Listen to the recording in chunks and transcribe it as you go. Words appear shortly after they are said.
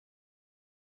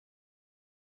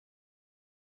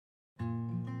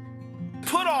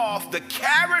put off the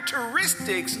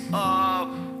characteristics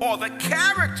of, or the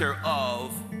character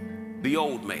of the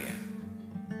old man,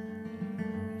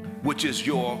 which is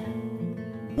your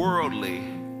worldly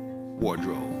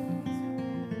wardrobe.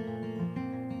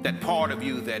 That part of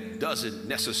you that doesn't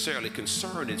necessarily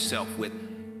concern itself with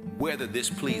whether this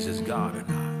pleases God or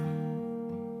not.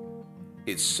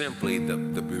 It's simply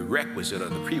the prerequisite, or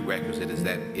the prerequisite is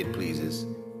that it pleases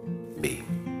me.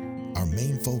 Our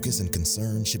main focus and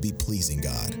concern should be pleasing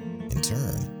God. In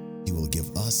turn, He will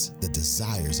give us the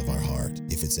desires of our heart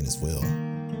if it's in His will.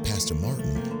 Pastor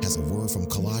Martin has a word from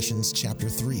Colossians chapter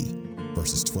 3,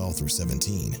 verses 12 through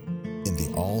 17, in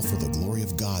the All for the Glory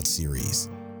of God series.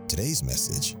 Today's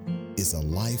message is a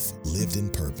life lived in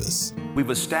purpose. We've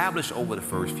established over the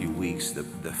first few weeks the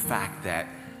fact that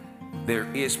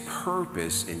there is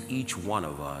purpose in each one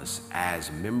of us as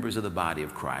members of the body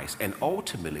of Christ, and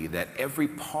ultimately that every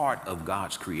part of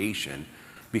God's creation,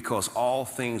 because all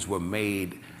things were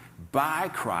made by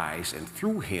Christ and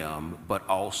through Him, but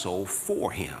also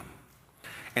for Him.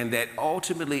 And that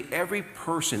ultimately every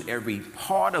person, every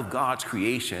part of God's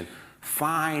creation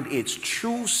find its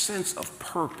true sense of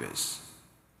purpose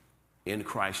in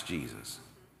Christ Jesus.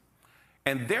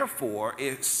 And therefore,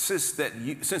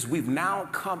 since we've now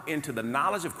come into the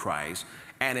knowledge of Christ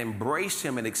and embraced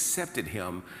Him and accepted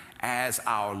Him as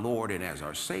our Lord and as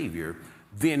our Savior,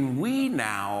 then we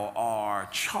now are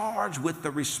charged with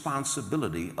the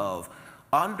responsibility of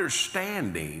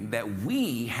understanding that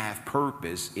we have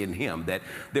purpose in Him, that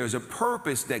there's a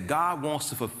purpose that God wants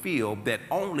to fulfill that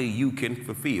only you can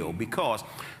fulfill, because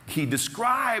He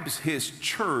describes His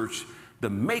church, the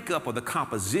makeup or the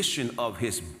composition of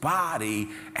His body,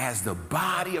 as the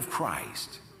body of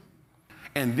Christ.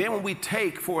 And then when we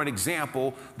take, for an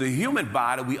example, the human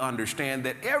body, we understand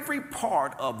that every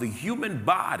part of the human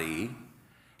body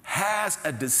has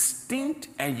a distinct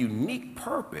and unique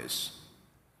purpose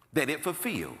that it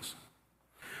fulfills.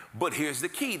 But here's the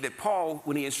key, that Paul,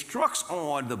 when he instructs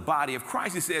on the body of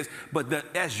Christ, he says,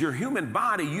 as your human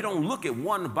body, you don't look at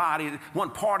one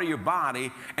part of your body,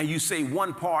 and you say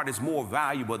one part is more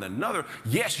valuable than another.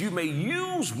 Yes, you may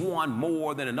use one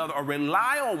more than another or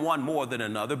rely on one more than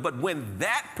another, but when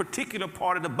that particular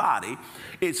part of the body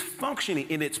is functioning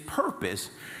in its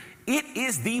purpose, it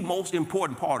is the most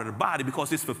important part of the body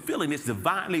because it's fulfilling its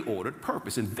divinely ordered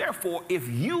purpose. And therefore, if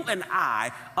you and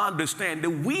I understand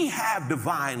that we have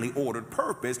divinely ordered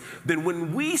purpose, then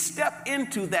when we step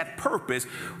into that purpose,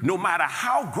 no matter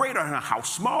how great or how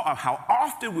small or how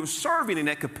often we're serving in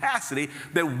that capacity,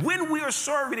 that when we are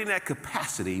serving in that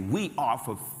capacity, we are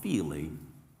fulfilling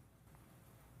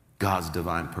God's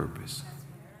divine purpose.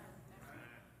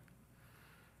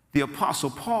 The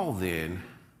Apostle Paul then,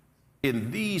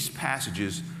 in these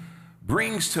passages,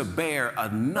 brings to bear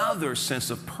another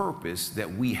sense of purpose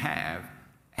that we have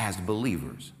as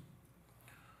believers.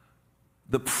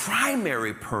 The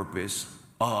primary purpose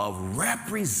of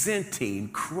representing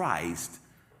Christ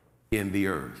in the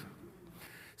earth.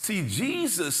 See,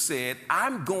 Jesus said,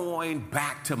 I'm going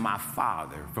back to my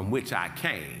Father from which I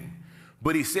came.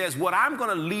 But he says, what I'm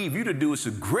going to leave you to do is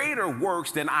greater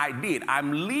works than I did.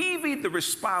 I'm leaving the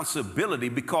responsibility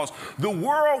because the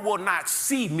world will not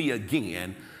see me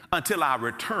again until I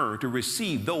return to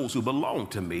receive those who belong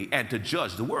to me and to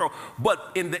judge the world.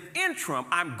 But in the interim,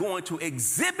 I'm going to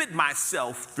exhibit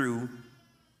myself through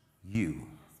you.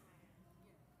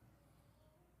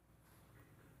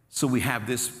 So we have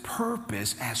this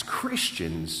purpose as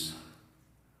Christians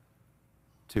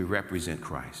to represent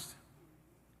Christ.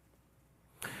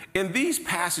 In these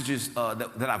passages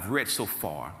that I've read so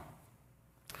far,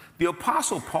 the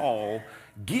Apostle Paul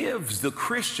gives the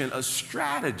Christian a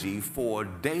strategy for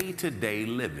day-to-day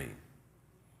living.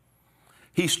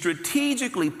 He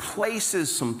strategically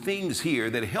places some things here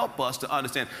that help us to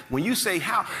understand. When you say,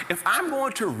 if I'm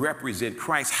going to represent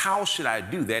Christ, how should I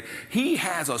do that? He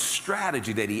has a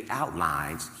strategy that he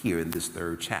outlines here in this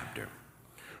third chapter.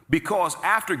 Because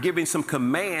after giving some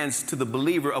commands to the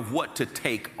believer of what to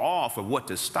take off or what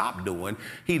to stop doing,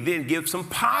 he then gives some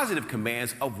positive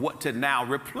commands of what to now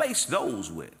replace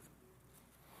those with.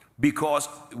 Because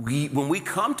when we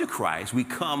come to Christ, we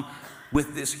come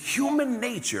with this human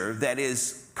nature that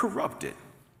is corrupted,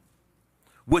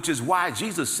 which is why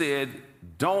Jesus said,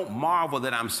 don't marvel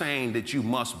that I'm saying that you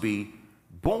must be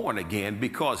born again,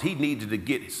 because he needed to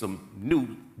get some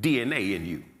new DNA in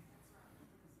you.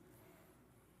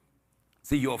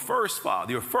 See, your first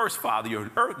father,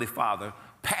 your earthly father,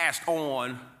 passed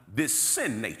on this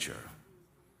sin nature.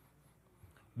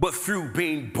 But through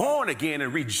being born again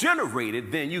and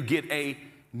regenerated, then you get a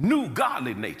new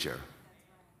godly nature.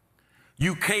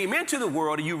 You came into the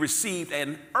world and you received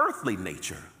an earthly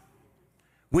nature.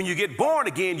 When you get born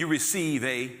again, you receive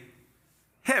a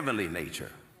heavenly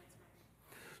nature.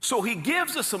 So he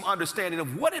gives us some understanding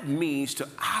of what it means to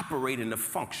operate and to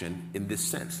function in this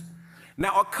sense.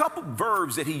 Now, a couple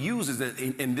verbs that he uses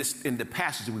in the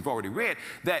passage that we've already read,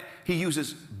 that he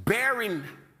uses bearing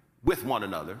with one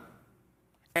another,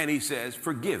 and he says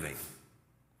forgiving.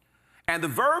 And the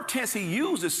verb tense he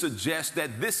uses suggests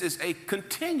that this is a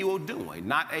continual doing,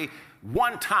 not a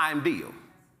one-time deal.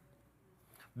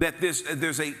 That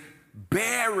there's a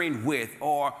bearing with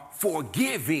or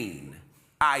forgiving,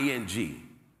 ing.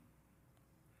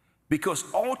 Because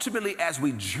ultimately, as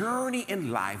we journey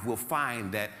in life, we'll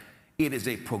find that it is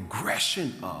a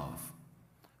progression of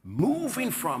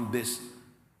moving from this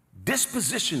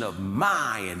disposition of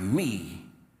my and me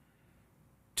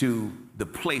to the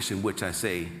place in which I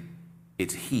say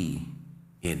it's he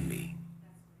in me.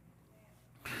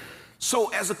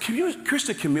 So as a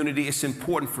Christian community, it's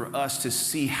important for us to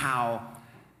see how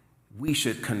we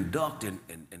should conduct and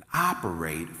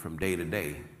operate from day to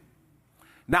day.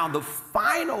 Now, the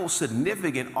final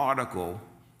significant article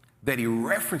that he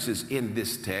references in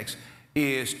this text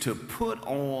is to put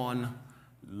on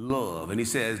love. And he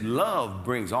says, love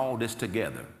brings all this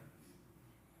together.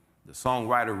 The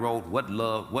songwriter wrote,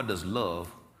 what does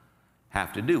love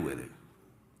have to do with it?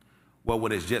 Well,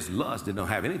 when it's just lust, it don't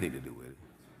have anything to do with it.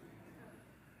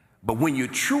 But when you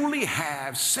truly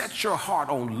have set your heart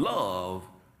on love,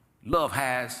 love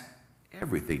has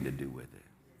everything to do with it.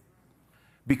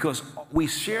 Because we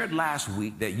shared last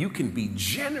week that you can be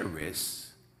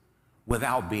generous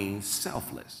without being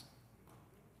selfless.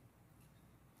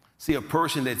 See, a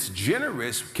person that's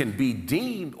generous can be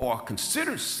deemed or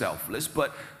considered selfless,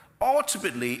 but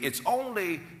ultimately it's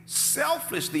only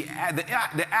selfless, the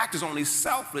act is only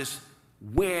selfless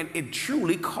when it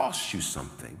truly costs you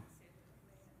something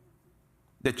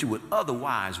that you would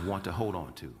otherwise want to hold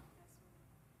on to.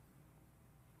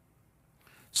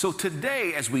 So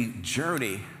today, as we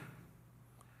journey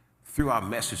through our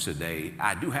message today,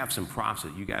 I do have some prompts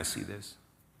that you guys see this.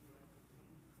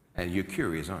 And you're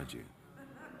curious, aren't you?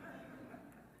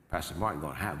 Pastor Martin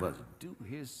going to have us do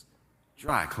his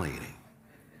dry cleaning.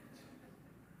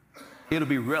 It'll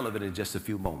be relevant in just a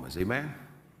few moments, amen?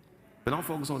 But don't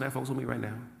focus on that, focus on me right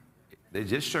now. They're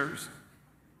just shirts.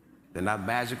 They're not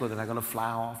magical, they're not going to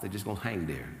fly off, they're just going to hang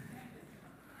there.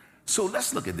 So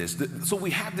let's look at this. So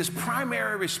we have this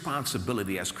primary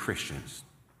responsibility as Christians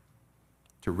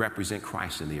to represent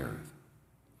Christ in the earth.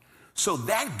 So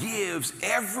that gives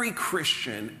every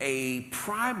Christian a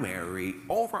primary,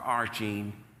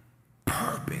 overarching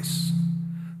purpose,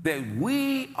 that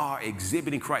we are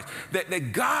exhibiting Christ,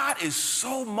 that God is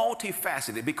so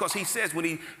multifaceted, because he says when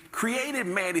he created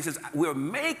man, he says, we're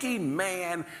making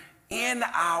man in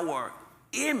our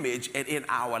image and in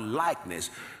our likeness.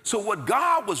 So what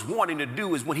God was wanting to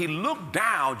do is when he looked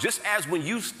down, just as when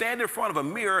you stand in front of a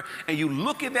mirror and you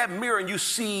look in that mirror and you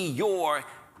see your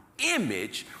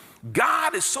image,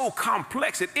 God is so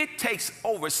complex that it takes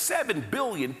over 7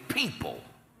 billion people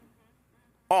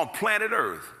on planet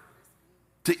Earth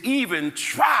to even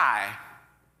try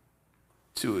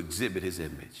to exhibit his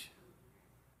image.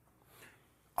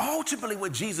 Ultimately,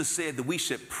 when Jesus said that we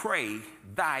should pray,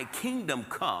 thy kingdom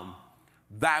come,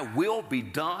 thy will be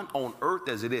done on earth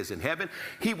as it is in heaven,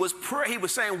 he was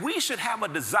saying we should have a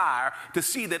desire to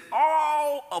see that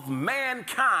all of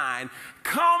mankind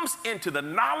comes into the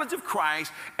knowledge of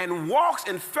Christ and walks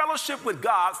in fellowship with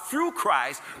God through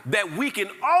Christ, that we can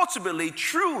ultimately,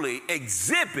 truly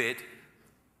exhibit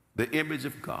the image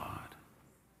of God.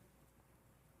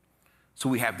 So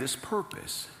we have this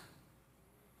purpose,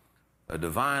 a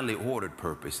divinely ordered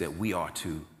purpose, that we are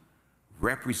to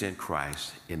represent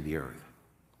Christ in the earth.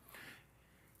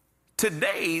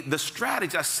 Today, the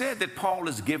strategy, I said that Paul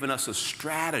has given us a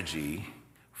strategy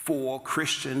for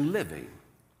Christian living,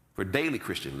 for daily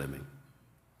Christian living.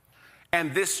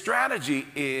 And this strategy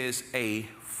is a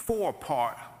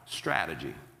 4-part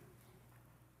strategy.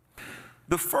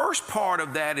 The first part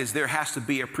of that is there has to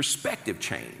be a perspective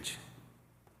change.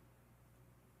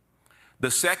 The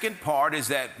second part is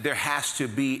that there has to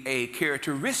be a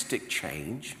characteristic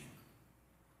change.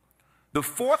 The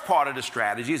fourth part of the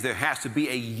strategy is there has to be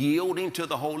a yielding to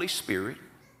the Holy Spirit.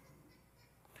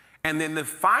 And then the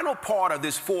final part of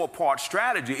this 4-part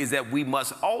strategy is that we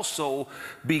must also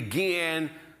begin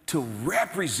to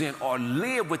represent or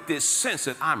live with this sense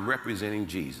that I'm representing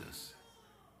Jesus.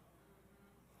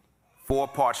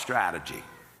 4-part strategy.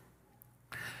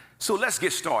 So let's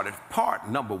get started. Part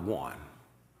number 1.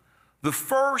 The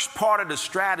first part of the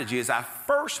strategy is I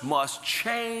first must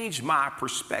change my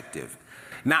perspective.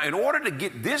 Now, in order to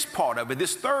get this part of it,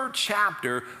 this third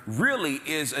chapter really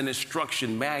is an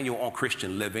instruction manual on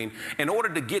Christian living. In order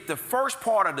to get the first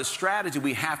part of the strategy,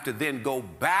 we have to then go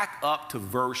back up to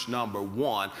verse number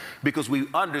 1, because we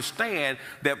understand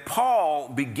that Paul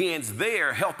begins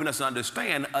there helping us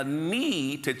understand a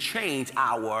need to change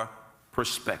our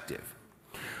perspective.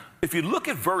 If you look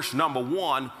at verse number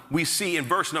 1, we see in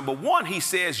verse number 1, he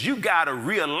says, you got to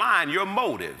realign your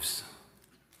motives.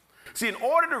 See, in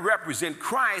order to represent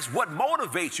Christ, what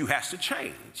motivates you has to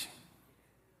change.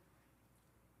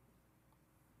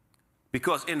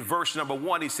 Because in verse number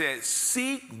 1, he says,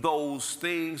 seek those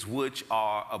things which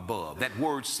are above. That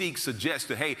word seek suggests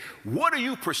that, hey, what are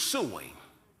you pursuing?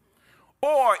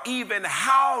 Or even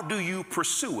how do you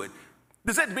pursue it?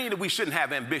 Does that mean that we shouldn't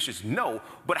have ambitions? No,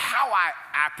 but how I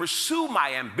pursue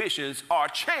my ambitions are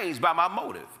changed by my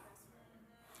motive.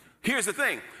 Here's the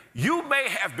thing. You may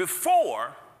have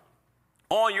before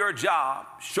on your job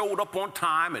showed up on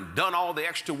time and done all the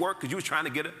extra work because you were trying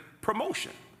to get a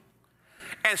promotion.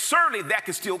 And certainly that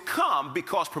can still come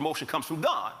because promotion comes from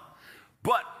God.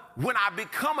 But when I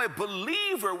become a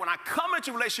believer, when I come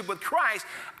into relationship with Christ,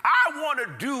 I want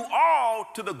to do all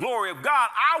to the glory of God.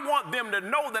 I want them to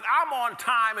know that I'm on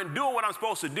time and doing what I'm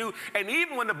supposed to do. And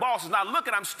even when the boss is not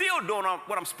looking, I'm still doing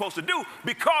what I'm supposed to do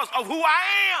because of who I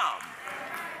am.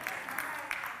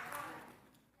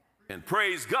 And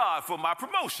praise God for my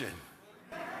promotion.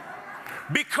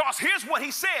 Because here's what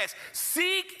he says,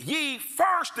 seek ye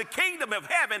first the kingdom of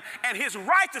heaven and his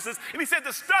righteousness. And he said,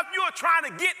 the stuff you are trying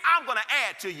to get, I'm going to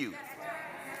add to you.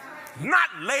 Not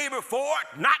labor for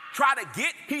it, not try to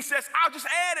get. He says, I'll just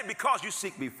add it because you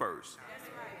seek me first.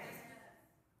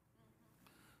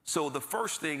 So the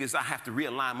first thing is I have to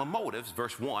realign my motives,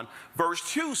 verse 1. Verse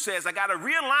 2 says I got to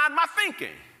realign my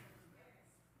thinking.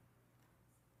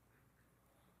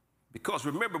 Because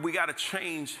remember, we got to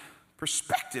change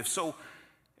perspective. So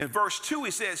in verse 2,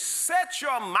 he says, set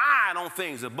your mind on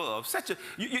things above.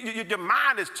 Your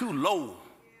mind is too low.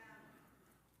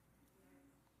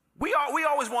 We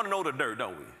always want to know the dirt,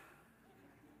 don't we?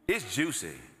 It's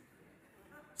juicy.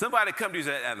 Somebody come to you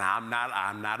and say, and I'm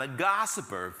not a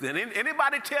gossiper. Then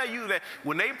anybody tell you that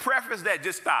when they preface that,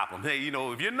 just stop them. Hey,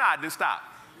 if you're not, then stop.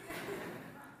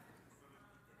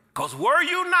 Because were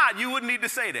you not, you wouldn't need to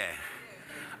say that.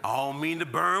 I don't mean to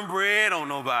burn bread on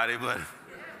nobody, but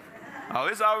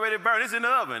it's already burned. It's in the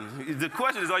oven. The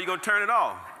question is, are you going to turn it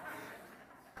off?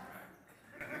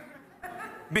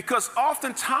 Because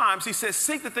oftentimes he says,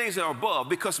 seek the things that are above.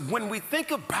 Because when we think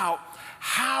about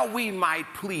how we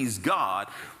might please God,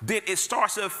 then it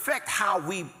starts to affect how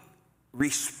we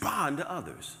respond to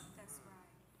others. That's right.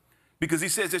 Because he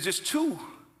says there's just 2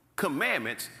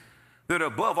 commandments that are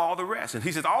above all the rest. And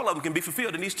he says all of them can be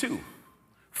fulfilled in these 2.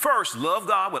 First, love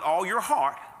God with all your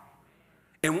heart.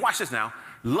 And watch this now.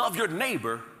 Love your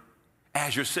neighbor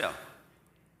as yourself.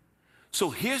 So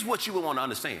here's what you will want to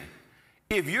understand.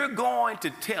 If you're going to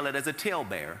tell it as a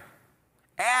talebearer,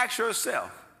 ask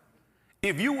yourself,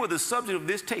 if you were the subject of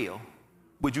this tale,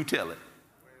 would you tell it?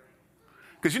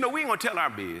 Because we ain't going to tell our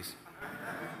biz.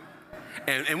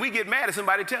 And we get mad if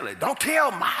somebody tell it. Don't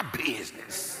tell my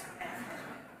business.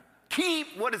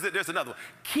 There's another one.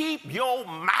 Keep your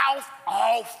mouth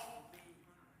off.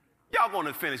 Y'all going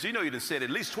to finish. You done said it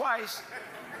at least twice.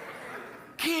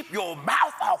 Keep your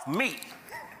mouth off me.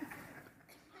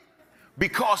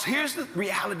 Because here's the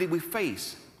reality we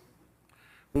face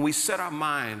when we set our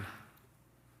mind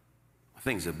on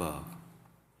things above.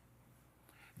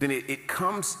 Then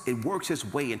it works its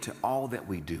way into all that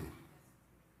we do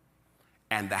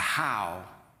and the how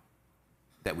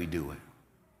that we do it.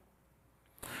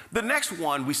 The next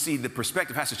one, we see the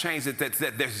perspective has to change, that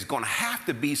there's going to have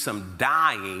to be some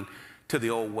dying to the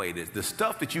old way. The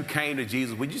stuff that you came to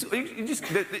Jesus with, you just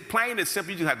plain and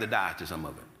simple, you just have to die to some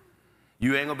of it.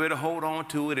 You ain't going to be able to hold on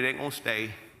to it. It ain't going to stay.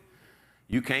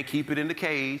 You can't keep it in the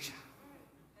cage.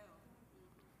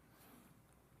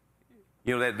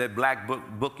 That black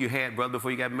book you had, brother,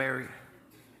 before you got married?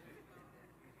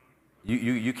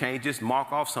 You can't just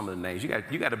mark off some of the names. You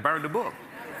got to burn the book.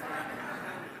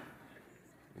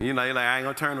 You're like, I ain't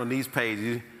going to turn on these pages.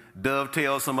 You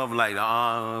dovetail some of them like,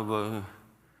 but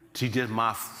she's just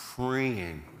my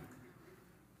friend.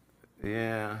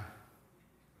 Yeah.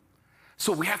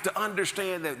 So we have to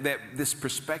understand that this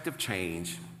perspective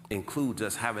change includes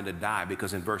us having to die,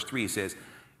 because in verse 3 it says,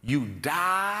 you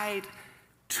died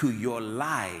to your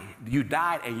life. You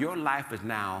died and your life is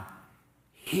now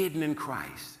hidden in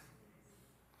Christ.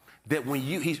 That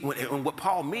and what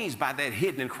Paul means by that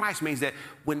hidden in Christ means that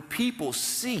when people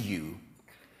see you,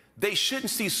 they shouldn't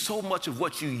see so much of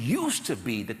what you used to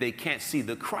be that they can't see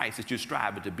the Christ that you're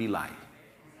striving to be like.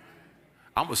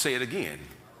 I'm going to say it again.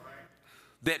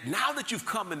 That now that you've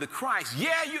come into Christ,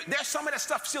 there's some of that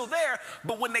stuff still there,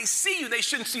 but when they see you, they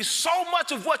shouldn't see so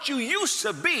much of what you used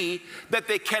to be that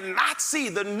they cannot see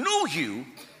the new you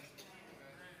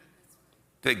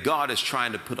that God is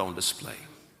trying to put on display.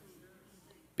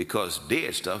 Because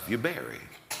dead stuff you bury.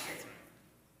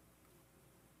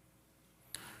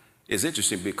 It's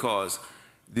interesting because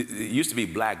it used to be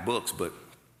black books, but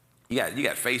you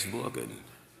got Facebook and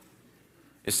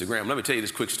Instagram. Let me tell you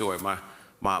this quick story. My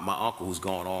uncle, who's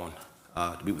gone on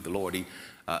to be with the Lord, he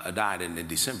died in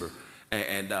December.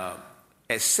 And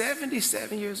at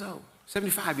 77 years old,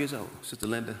 75 years old, Sister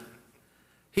Linda,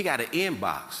 he got an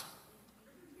inbox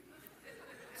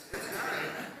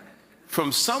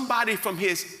from somebody from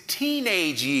his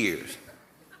teenage years.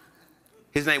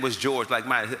 His name was George, like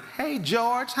mine. He said, "Hey,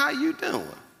 George, how you doing?"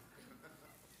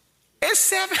 It's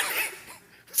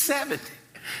 70.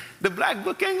 The black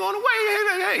book ain't going away.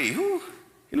 Hey, who?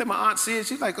 He let my aunt see it.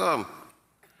 She's like,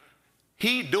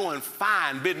 he doing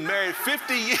fine, been married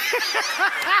 50 years.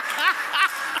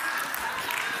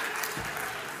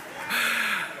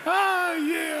 Oh,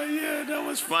 yeah, that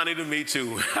was funny to me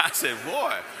too. I said,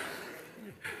 boy.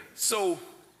 So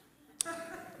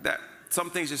that some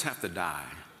things just have to die.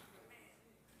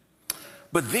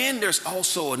 But then there's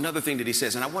also another thing that he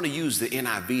says, and I want to use the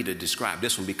NIV to describe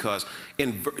this one because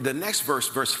in the next verse,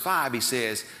 verse 5, he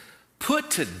says,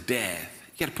 put to death.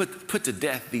 You got to put to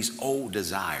death these old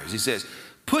desires. He says,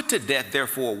 put to death,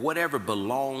 therefore, whatever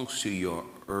belongs to your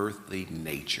earthly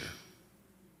nature.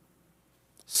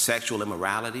 Sexual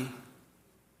immorality,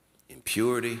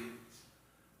 impurity,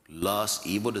 lust,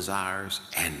 evil desires,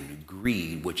 and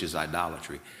greed, which is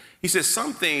idolatry. He says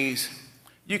some things,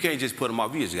 you can't just put them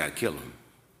off. You just got to kill them.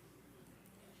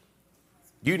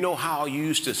 You know how you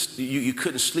used to, you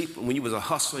couldn't sleep when you was a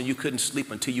hustler, you couldn't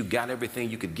sleep until you got everything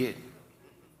you could get.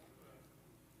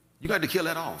 You got to kill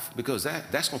that off because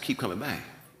that's going to keep coming back.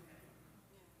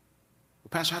 Well,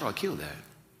 Pastor, how do I kill that?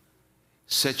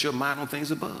 Set your mind on things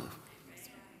above.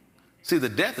 See, the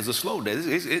death is a slow death.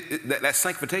 That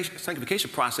sanctification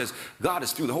process, God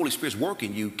is through the Holy Spirit's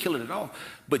working you, killing it off,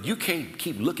 but you can't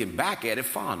keep looking back at it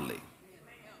fondly.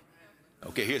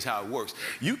 Okay, here's how it works.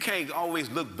 You can't always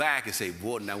look back and say,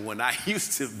 boy, now when I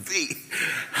used to be,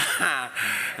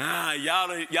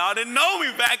 y'all didn't know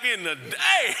me back in the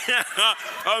day.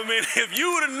 I mean, if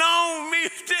you would have known me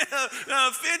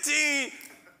 15,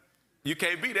 you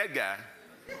can't be that guy.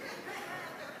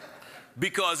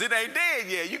 Because it ain't dead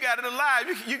yet. You got it alive.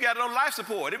 You got it on life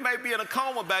support. It may be in a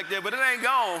coma back there, but it ain't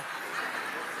gone.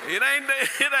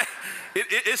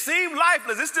 It seemed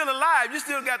lifeless. It's still alive. You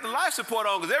still got the life support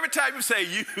on. Because every time you say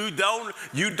you don't.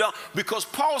 Because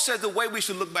Paul said the way we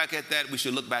should look back at that, we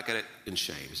should look back at it in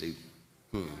shame. See,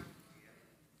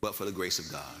 but for the grace of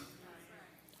God.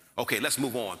 Okay, let's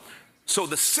move on. So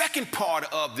the second part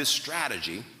of this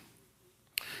strategy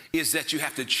is that you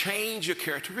have to change your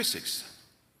characteristics.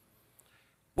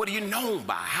 What are you known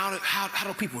by? How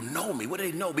do people know me? What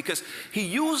do they know? Because he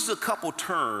uses a couple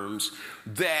terms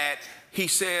that he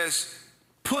says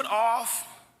put off,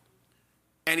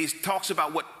 and he talks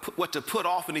about what to put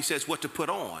off, and he says what to put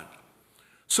on.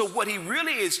 So what he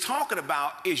really is talking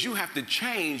about is you have to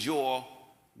change your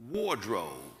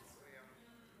wardrobe.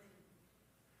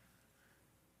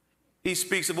 He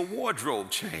speaks of a wardrobe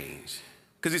change.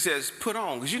 Because he says, put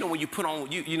on. Because when you put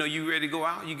on, you ready to go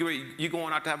out, you're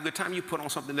going out to have a good time, you put on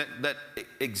something that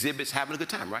exhibits having a good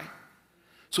time, right?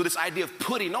 So this idea of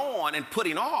putting on and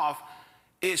putting off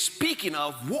is speaking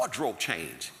of wardrobe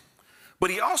change.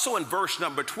 But he also, in verse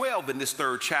number 12 in this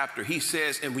third chapter, he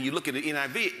says, and when you look at the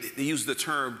NIV, they use the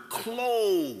term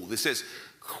clothe. It says,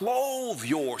 clothe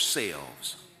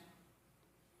yourselves.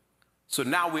 So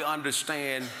now we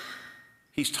understand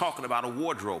he's talking about a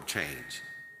wardrobe change.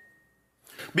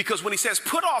 Because when he says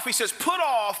put off, he says put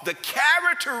off the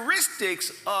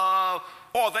characteristics of,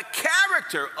 or the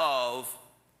character of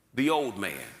the old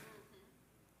man,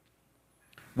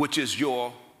 which is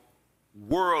your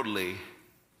worldly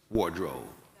wardrobe.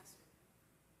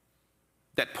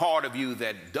 That part of you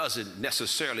that doesn't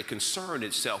necessarily concern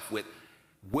itself with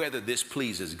whether this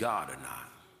pleases God or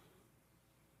not.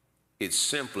 It's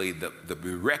simply the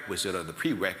prerequisite or the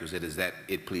prerequisite is that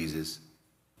it pleases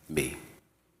me.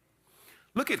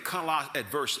 Look at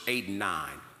verse 8 and 9.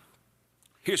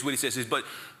 Here's what he says,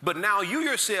 but now you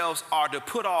yourselves are to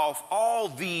put off all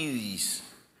these: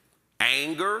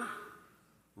 anger,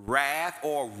 wrath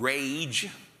or rage,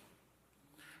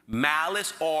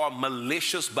 malice or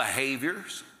malicious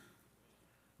behaviors,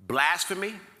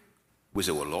 blasphemy. We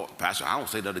say, well, Lord, Pastor, I don't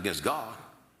say that against God.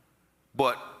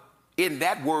 But in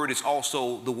that word is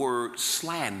also the word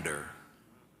slander.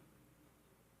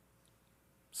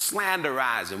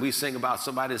 Slanderizing. We sing about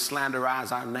somebody that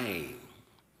slanderized our name.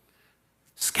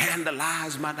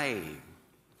 Scandalize my name.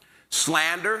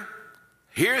 Slander.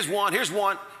 Here's one.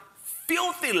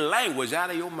 Filthy language out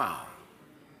of your mouth.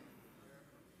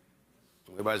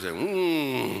 Everybody say,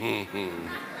 mm-hmm.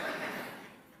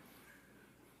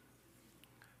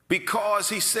 Because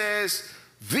he says,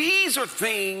 these are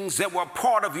things that were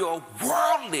part of your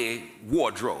worldly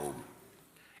wardrobe.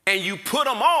 And you put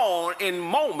them on in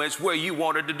moments where you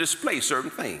wanted to display certain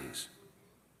things.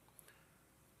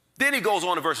 Then he goes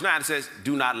on to verse 9 and says,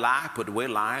 do not lie, put away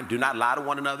lying. Do not lie to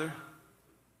one another,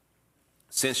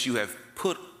 since you have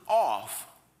put off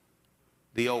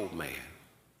the old man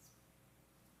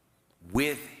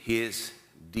with his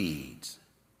deeds.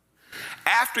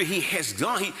 After he has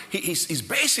done, he's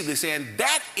basically saying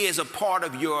that is a part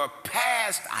of your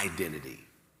past identity.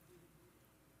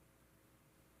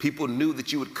 People knew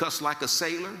that you would cuss like a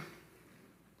sailor.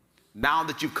 Now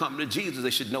that you've come to Jesus,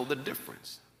 they should know the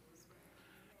difference.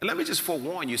 And let me just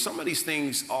forewarn you, some of these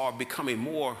things are becoming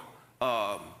more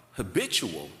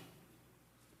habitual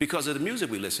because of the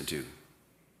music we listen to.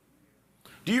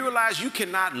 Do you realize you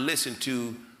cannot listen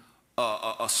to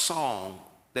a song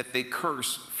that they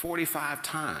curse 45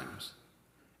 times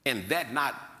and that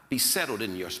not be settled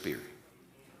in your spirit?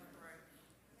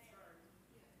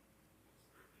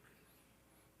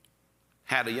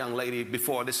 Had a young lady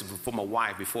before, this is before my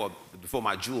wife, before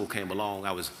my jewel came along,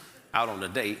 I was out on a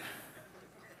date.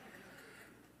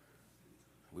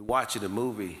 We watching a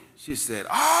movie. She said,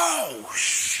 oh,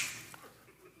 shh.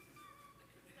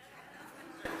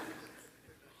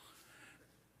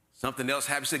 Something else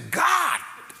happened. She said, God.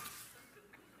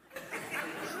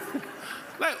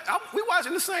 We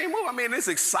watching the same movie. I mean, it's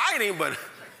exciting, but.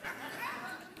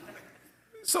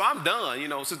 So I'm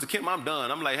done, Sister Kim, I'm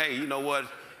done. I'm like, hey, you know what?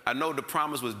 I know the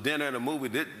promise was dinner and a movie.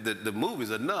 The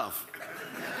movie's enough.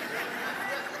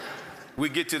 We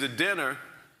get to the dinner,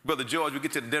 Brother George, we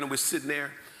get to the dinner, we're sitting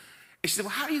there. And she said,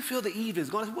 well, how do you feel the evening's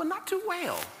going? I said, well, not too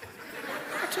well.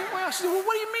 Not too well. She said, well,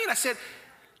 what do you mean? I said,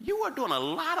 you were doing a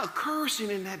lot of cursing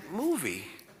in that movie.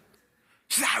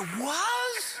 She said, I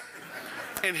was?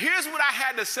 And here's what I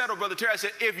had to settle, Brother Terry. I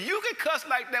said, if you can cuss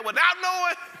like that without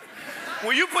knowing,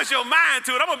 when you put your mind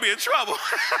to it, I'm going to be in trouble.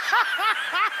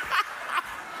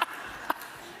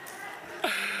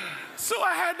 So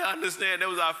I had to understand that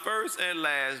was our first and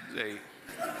last date.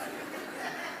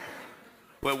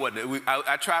 Well, what?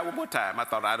 I tried one more time. I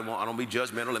thought I don't be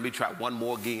judgmental. Let me try one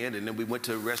more again. And then we went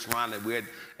to a restaurant and we're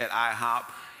at IHOP,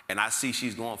 and I see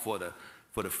she's going for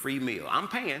the free meal. I'm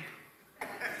paying.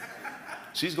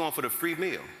 She's going for the free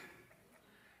meal.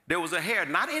 There was a hair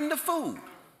not in the food,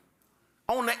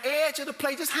 on the edge of the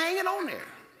plate, just hanging on there.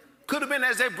 Could have been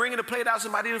as they're bringing the plate out,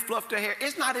 somebody just fluffed their hair.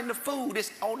 It's not in the food,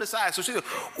 it's on the side. So she goes,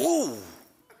 ooh.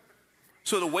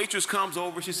 So the waitress comes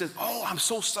over, she says, oh, I'm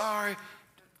so sorry.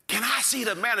 Can I see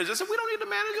the manager? I said, we don't need the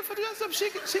manager for this.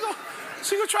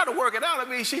 She gonna try to work it out. I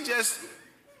mean,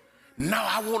 no,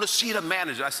 I want to see the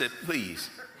manager. I said, please.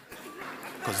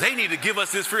 Because they need to give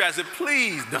us this free. I said,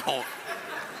 please don't.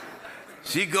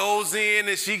 She goes in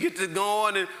and she gets it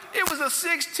going, and it was a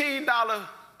 $16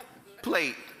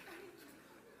 plate.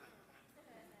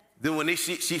 Then when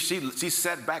she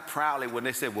sat back proudly when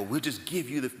they said, well, we'll just give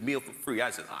you the meal for free. I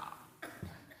said,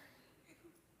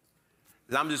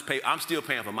 I'm still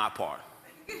paying for my part.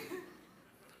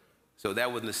 So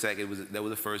that wasn't the second. That was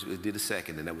the first. We did the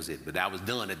second, and that was it. But I was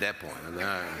done at that point. I mean,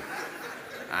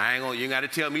 I ain't gonna. You got to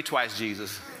tell me twice,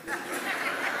 Jesus.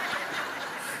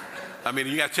 I mean,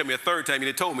 you got to tell me a third time.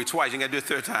 You told me twice. You got to do it a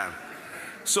third time.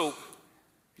 So,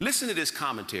 listen to this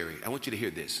commentary. I want you to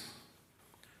hear this.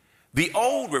 The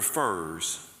old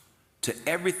refers to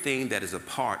everything that is a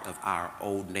part of our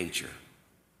old nature.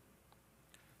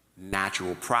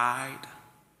 Natural pride,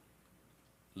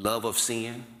 love of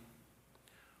sin,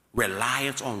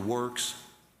 reliance on works,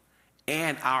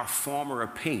 and our former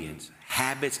opinions,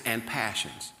 habits, and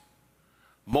passions.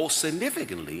 Most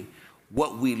significantly,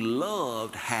 what we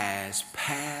loved has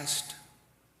passed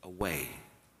away,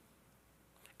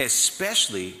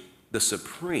 especially the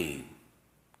supreme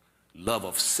love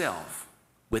of self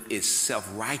with its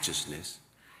self-righteousness,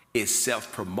 its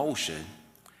self-promotion,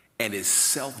 and its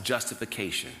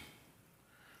self-justification.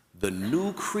 The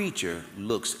new creature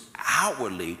looks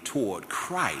outwardly toward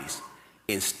Christ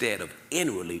instead of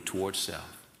inwardly toward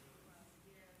self.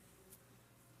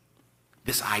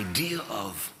 This idea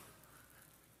of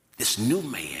this new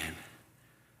man,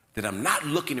 that I'm not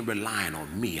looking and relying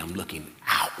on me, I'm looking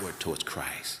outward towards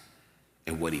Christ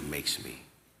and what he makes me.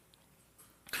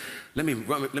 Let me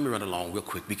run along real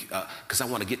quick because I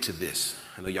want to get to this.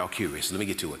 I know y'all curious. Let me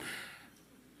get to it.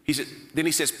 Then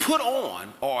he says, put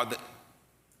on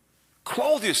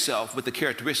clothe yourself with the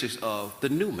characteristics of the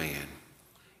new man.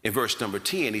 In verse number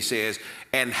 10, he says,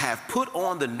 and have put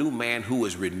on the new man who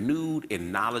is renewed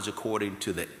in knowledge according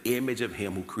to the image of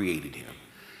him who created him.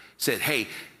 Said, hey,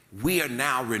 we are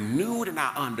now renewed in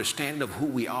our understanding of who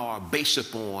we are based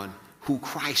upon who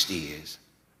Christ is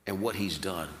and what he's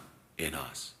done in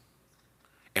us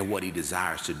and what he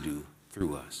desires to do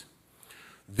through us.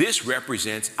 This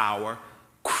represents our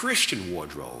Christian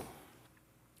wardrobe,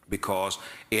 because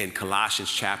in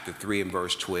Colossians chapter 3 and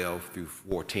verse 12 through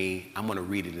 14, I'm going to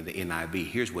read it in the NIV.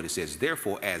 Here's what it says.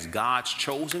 Therefore, as God's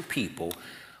chosen people,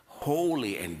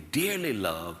 holy and dearly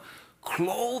loved,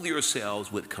 clothe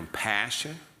yourselves with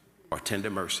compassion or tender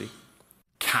mercy,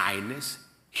 kindness,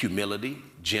 humility,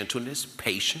 gentleness,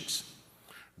 patience.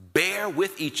 Bear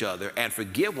with each other and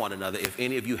forgive one another. If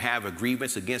any of you have a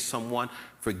grievance against someone,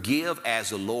 forgive as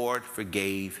the Lord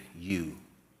forgave you.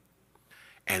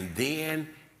 And then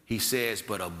he says,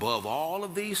 but above all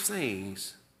of these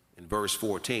things, in verse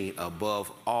 14, above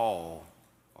all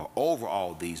or over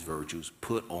all these virtues,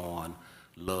 put on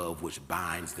love, which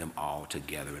binds them all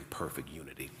together in perfect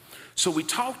unity. So we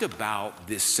talked about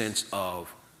this sense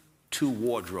of two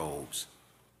wardrobes.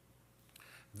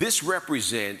 This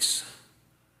represents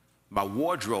my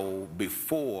wardrobe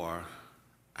before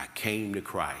I came to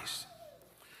Christ.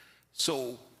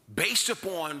 So based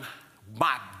upon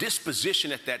my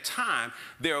disposition at that time,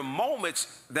 there are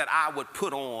moments that I would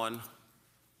put on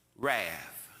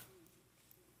wrath,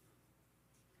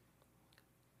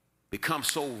 become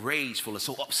so rageful and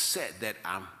so upset that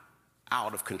I'm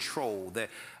out of control. That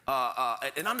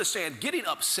and understand, getting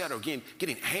upset or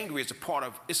getting angry is a part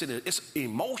of it's an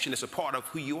emotion. It's a part of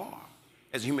who you are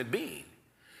as a human being.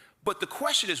 But the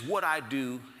question is what I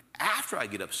do after I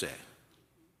get upset.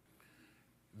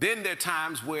 Then there are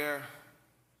times where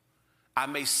I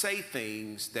may say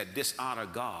things that dishonor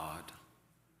God,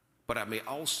 but I may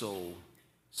also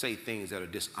say things that are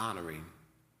dishonoring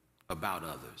about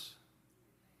others,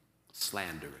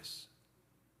 slanderous.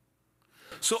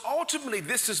 So ultimately,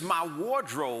 this is my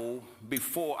wardrobe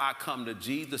before I come to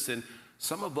Jesus. And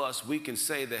some of us, we can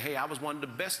say that, hey, I was one of the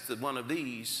best at one of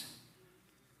these.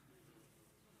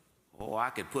 Oh, I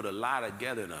could put a lie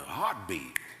together in a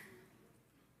heartbeat.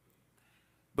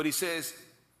 But he says,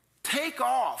 take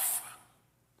off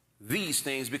these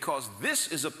things, because this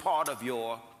is a part of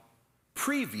your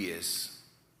previous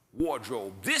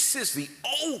wardrobe. This is the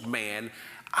old man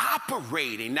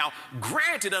operating. Now,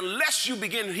 granted, unless you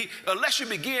begin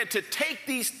to take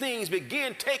these things,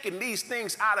 begin taking these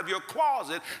things out of your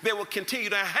closet, they will continue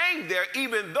to hang there,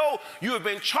 even though you have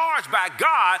been charged by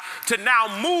God to now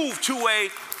move to a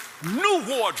new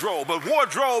wardrobe, a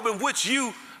wardrobe in which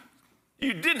you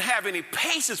didn't have any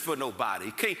patience for nobody.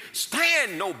 Can't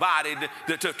stand nobody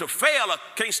to fail, or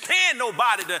can't stand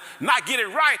nobody to not get it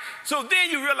right. So then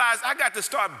you realize I got to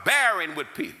start bearing with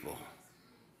people.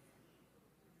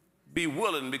 Be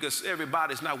willing, because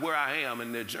everybody's not where I am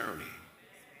in their journey.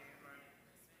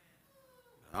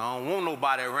 I don't want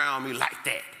nobody around me like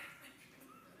that.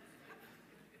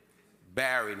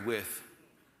 Bearing with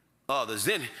others.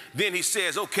 Then he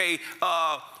says, okay,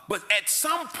 but at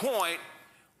some point,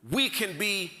 we can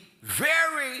be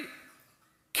very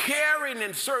caring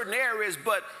in certain areas,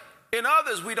 but in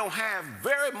others, we don't have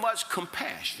very much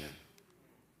compassion.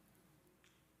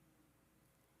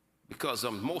 Because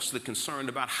I'm mostly concerned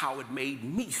about how it made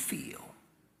me feel,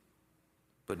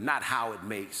 but not how it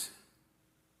makes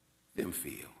them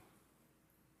feel.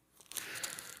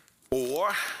 Or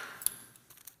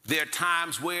there are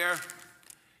times where,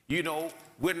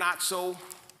 we're not so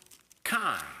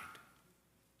kind.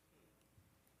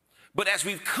 But as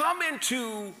we've come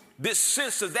into this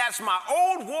sense of that's my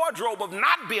old wardrobe of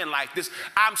not being like this,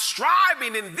 I'm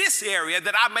striving in this area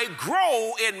that I may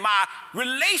grow in my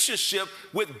relationship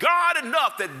with God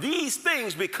enough that these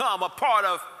things become a part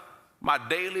of my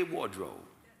daily wardrobe.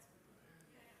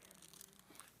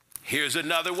 Here's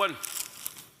another one,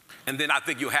 and then I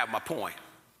think you'll have my point.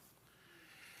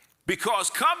 Because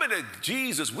coming to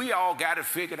Jesus, we all got it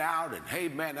figured out, and hey,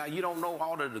 man, now you don't know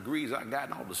all the degrees I got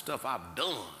and all the stuff I've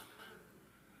done.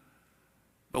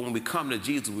 But when we come to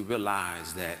Jesus, we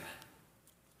realize that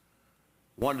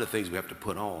one of the things we have to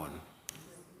put on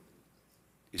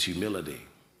is humility.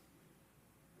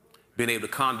 Being able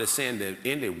to condescend to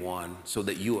anyone so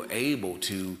that you are able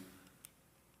to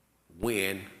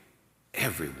win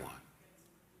everyone.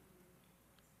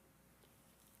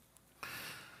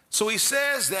 So he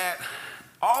says that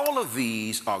all of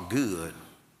these are good,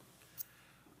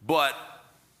 but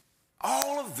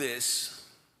all of this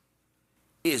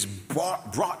is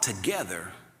brought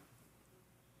together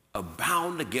are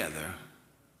bound together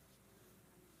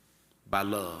by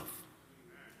love.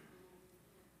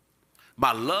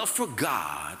 My love for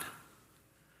God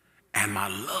and my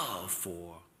love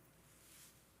for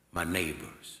my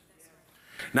neighbors.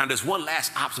 Now, there's one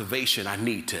last observation I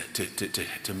need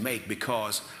to make,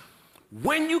 because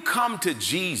when you come to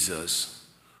Jesus,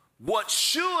 what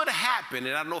should happen,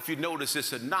 and I don't know if you notice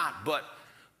this or not, but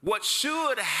what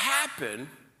should happen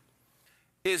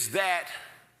is that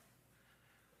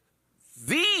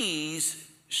these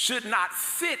should not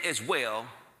fit as well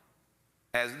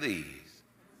as these.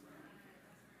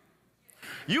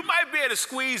 You might be able to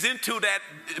squeeze into that,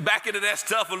 back into that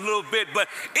stuff a little bit, but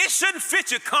it shouldn't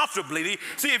fit you comfortably.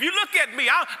 See, if you look at me,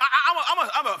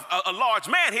 I'm a large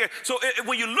man here, so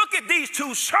when you look at these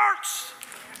two shirts,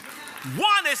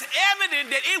 one is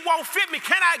evident that it won't fit me.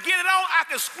 Can I get it on? I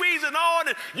can squeeze it on,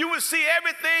 and you would see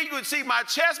everything. You would see my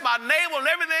chest, my navel, and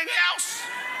everything else.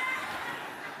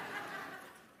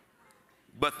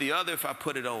 But the other, if I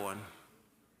put it on,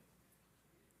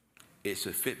 it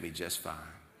should fit me just fine.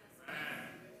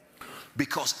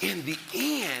 Because in the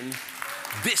end,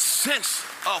 this sense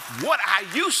of what I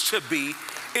used to be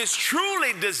is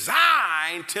truly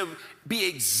designed to be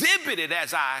exhibited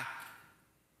as I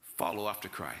follow after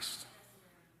Christ.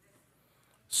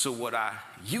 So what I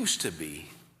used to be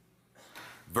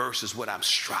versus what I'm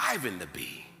striving to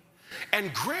be.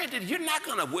 And granted, you're not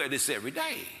going to wear this every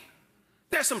day.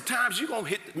 There's some times you're going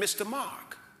to miss the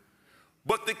mark.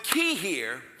 But the key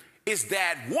here is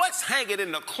that what's hanging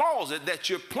in the closet that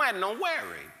you're planning on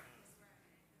wearing.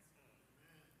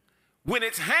 When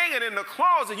it's hanging in the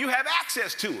closet, you have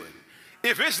access to it.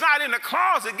 If it's not in the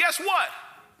closet, guess what?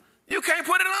 You can't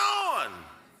put it on.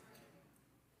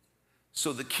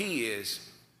 So the key is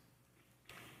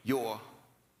your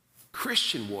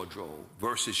Christian wardrobe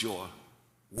versus your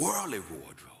worldly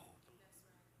wardrobe.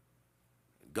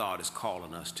 God is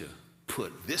calling us to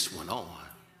put this one on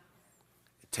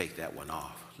and take that one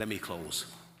off. Let me close.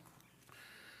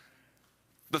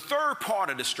 The third part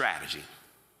of the strategy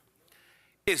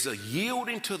is a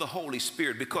yielding to the Holy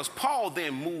Spirit, because Paul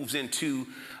then moves into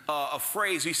a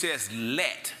phrase. He says,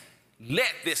 let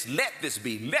this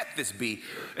be.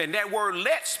 And that word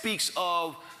let speaks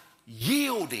of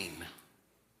yielding.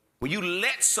 When you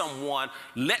let someone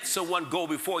go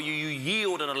before you, you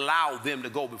yield and allow them to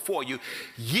go before you.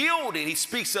 Yielding, he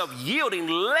speaks of yielding.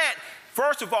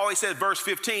 First of all, he says, verse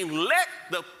 15, let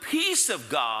the peace of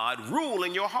God rule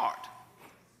in your heart.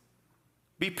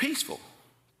 Be peaceful.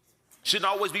 Shouldn't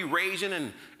always be raging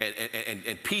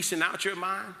and piecing out your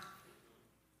mind.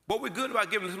 But we're good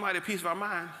about giving somebody a piece of our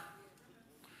mind.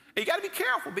 And you got to be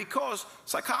careful, because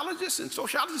psychologists and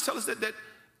sociologists tell us that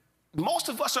most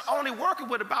of us are only working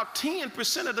with about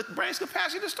 10% of the brain's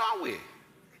capacity to start with.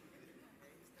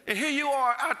 And here you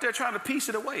are out there trying to piece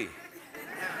it away.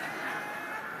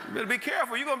 You better be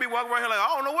careful. You're going to be walking around here like, I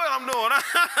don't know what I'm doing.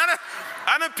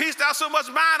 I done pieced out so much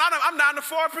mind, I'm down to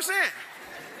 4%.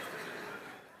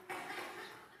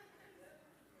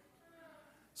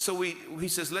 So he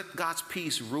says, let God's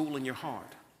peace rule in your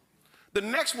heart. The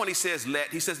next one he says,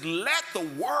 let the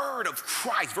word of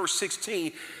Christ, verse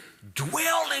 16,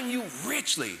 dwell in you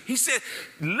richly. He said,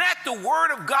 let the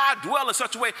word of God dwell in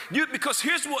such a way, because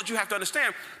here's what you have to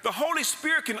understand. The Holy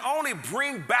Spirit can only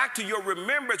bring back to your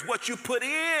remembrance what you put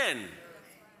in.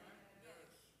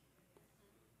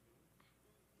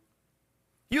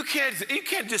 You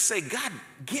can't just say, God,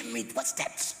 give me, what's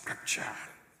that scripture?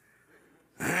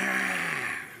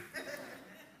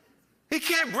 He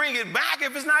can't bring it back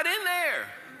if it's not in there.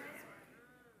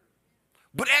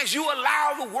 But as you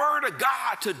allow the word of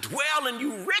God to dwell in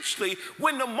you richly,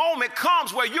 when the moment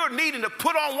comes where you're needing to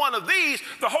put on one of these,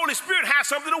 the Holy Spirit has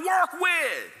something to work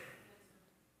with.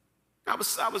 I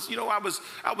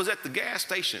was at the gas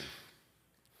station.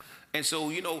 And so,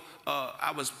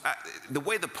 the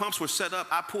way the pumps were set up,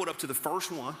 I pulled up to the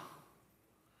first one.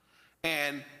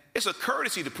 And it's a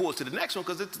courtesy to pull it to the next one,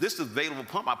 because this is the available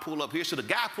pump. I pull up here. So the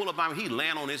guy pull up by me, he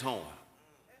land on his horn.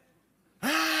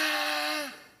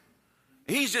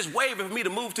 He's just waving for me to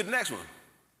move to the next one.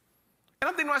 And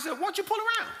I'm thinking to myself, why don't you pull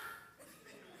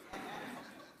around?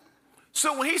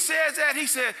 So when he says that, he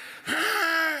said,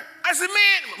 I said,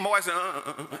 man. My wife said,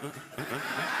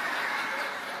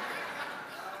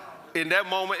 In that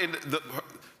moment,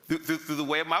 through the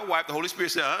way of my wife, the Holy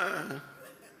Spirit said, I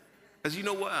said, you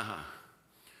know what?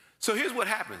 So here's what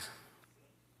happens.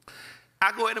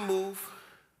 I go ahead and move,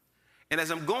 and as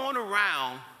I'm going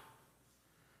around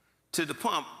to the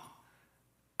pump,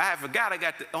 I forgot I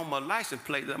got on my license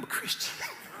plate that I'm a Christian.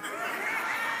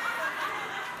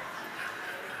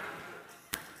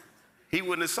 He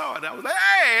wouldn't have saw it. I was like,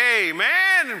 hey,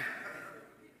 man.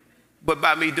 But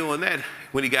by me doing that,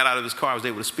 when he got out of his car, I was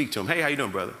able to speak to him. Hey, how you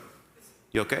doing, brother?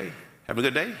 You okay? Having a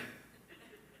good day?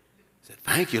 I said,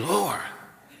 thank you, Lord.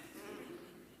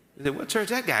 He said, what church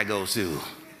that guy goes to?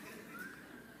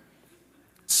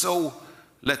 So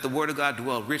let the word of God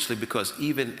dwell richly, because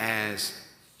even as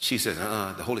she says,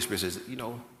 the Holy Spirit says, you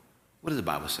know, what does the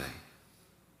Bible say?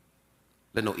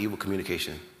 Let no evil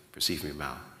communication proceed from your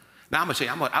mouth. Now, I'm going to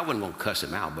tell you, I wasn't going to cuss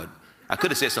him out, but I could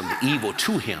have said something evil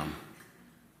to him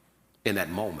in that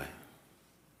moment.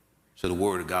 So the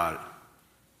word of God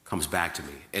comes back to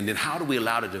me. And then how do we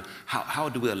allow it to, how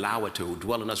do we allow it to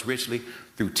dwell in us richly?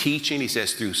 Through teaching. He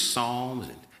says through psalms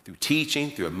and through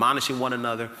teaching, through admonishing one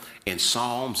another in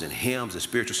psalms and hymns and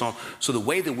spiritual songs. So the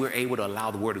way that we're able to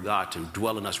allow the word of God to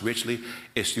dwell in us richly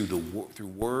is through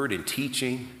word and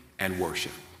teaching and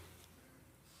worship.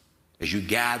 As you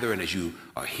gather and as you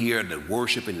are here, the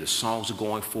worship and the songs are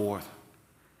going forth,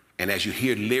 and as you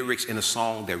hear lyrics in a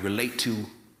song that relate to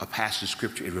a passage of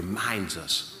scripture, it reminds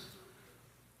us.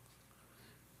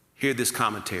 Hear this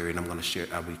commentary, and I'm going to share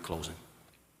it. I'll be closing.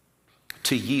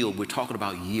 To yield, we're talking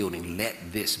about yielding. Let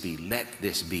this be. Let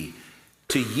this be.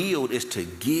 To yield is to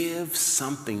give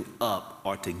something up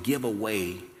or to give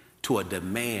away to a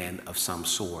demand of some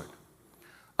sort.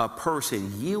 A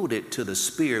person yielded to the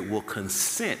Spirit will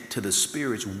consent to the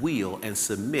Spirit's will and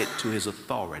submit to his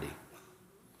authority.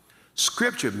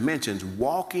 Scripture mentions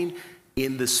walking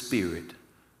in the Spirit,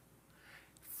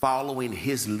 following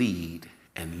his lead,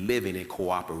 and living in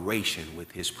cooperation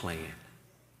with his plan.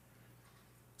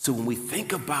 So when we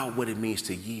think about what it means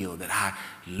to yield, that I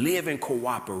live in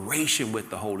cooperation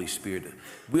with the Holy Spirit,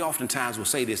 we oftentimes will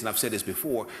say this, and I've said this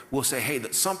before, we'll say, hey,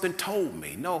 something told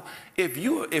me. No, if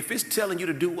it's telling you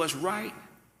to do what's right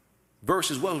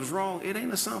versus what was wrong, it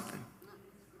ain't a something.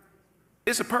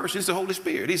 It's a person, it's the Holy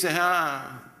Spirit. He said,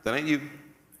 that ain't you.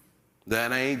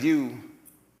 That ain't you.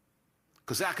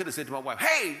 Because I could have said to my wife,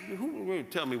 hey, who will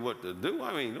tell me what to do?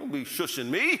 I mean, don't be shushing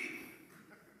me.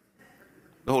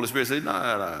 The Holy Spirit said,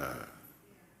 no.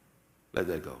 Let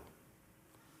that go.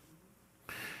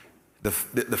 The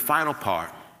final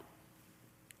part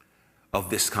of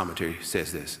this commentary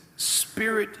says this.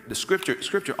 The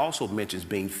scripture also mentions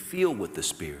being filled with the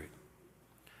Spirit,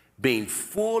 being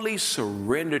fully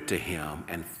surrendered to him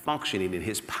and functioning in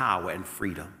his power and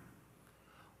freedom.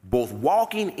 Both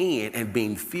walking in and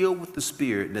being filled with the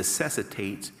Spirit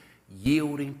necessitates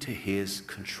yielding to his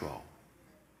control.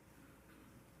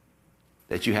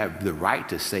 That you have the right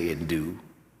to say and do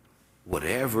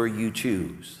whatever you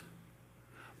choose,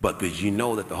 but because you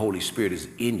know that the Holy Spirit is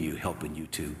in you, helping you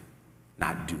to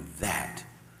not do that,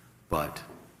 but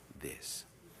this.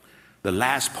 The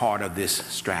last part of this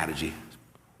strategy,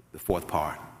 the fourth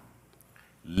part,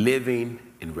 living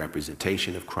in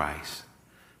representation of Christ.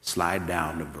 Slide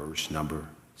down to verse number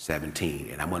 17,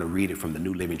 and I'm going to read it from the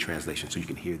New Living Translation so you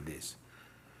can hear this.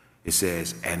 It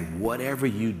says, and whatever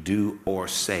you do or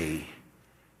say,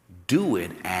 do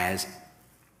it as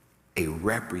a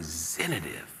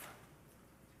representative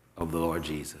of the Lord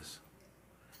Jesus,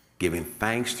 giving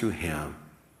thanks through him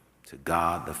to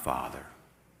God the Father.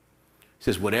 It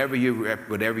says, whatever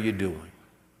you're doing,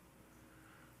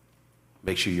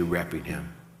 make sure you're repping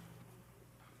him.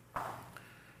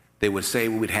 They would say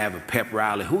we would have a pep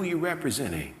rally. Who are you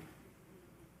representing?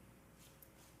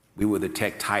 We were the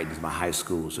Tech Titans, my high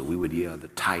school, so we would yell the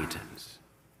Titans.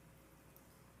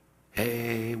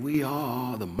 Hey, we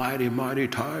are the mighty, mighty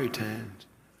Titans.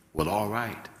 Well, all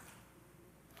right.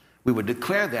 We would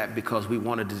declare that because we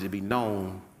wanted it to be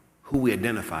known who we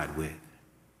identified with.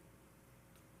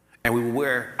 And we would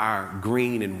wear our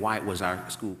green and white, was our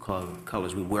school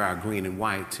colors. We wear our green and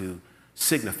white to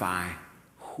signify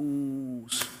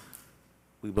whose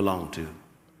we belong to.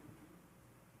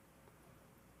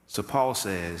 So Paul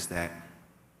says that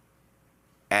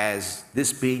as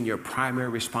this being your primary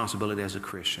responsibility as a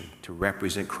Christian, to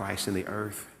represent Christ in the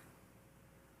earth,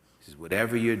 he says,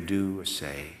 whatever you do or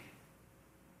say,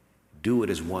 do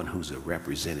it as one who's a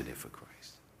representative for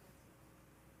Christ.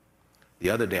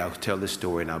 The other day, I'll tell this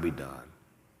story and I'll be done.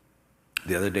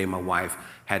 The other day, my wife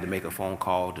had to make a phone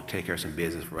call to take care of some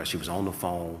business for us. She was on the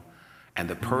phone, and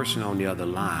the person on the other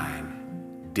line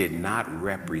did not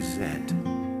represent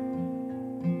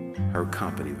her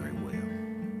company very well.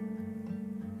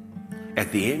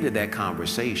 At the end of that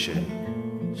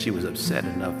conversation, she was upset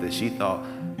enough that she thought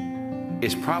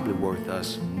it's probably worth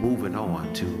us moving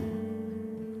on to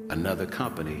another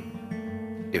company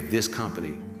if this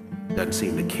company doesn't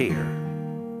seem to care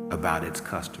about its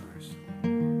customers.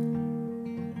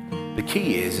 The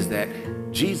key is that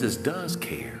Jesus does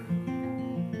care.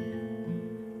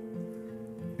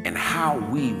 And how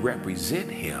we represent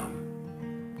him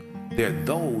There are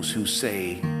those who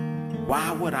say,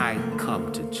 why would I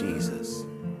come to Jesus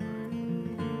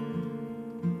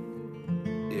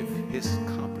if his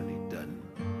company doesn't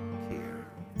care?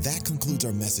 That concludes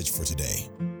our message for today,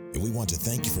 and we want to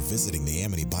thank you for visiting the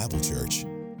Amity Bible Church.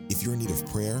 If you're in need of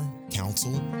prayer,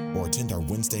 counsel, or attend our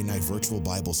Wednesday night virtual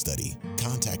Bible study,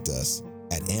 contact us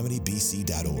at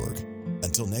amitybc.org.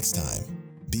 Until next time,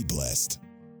 be blessed.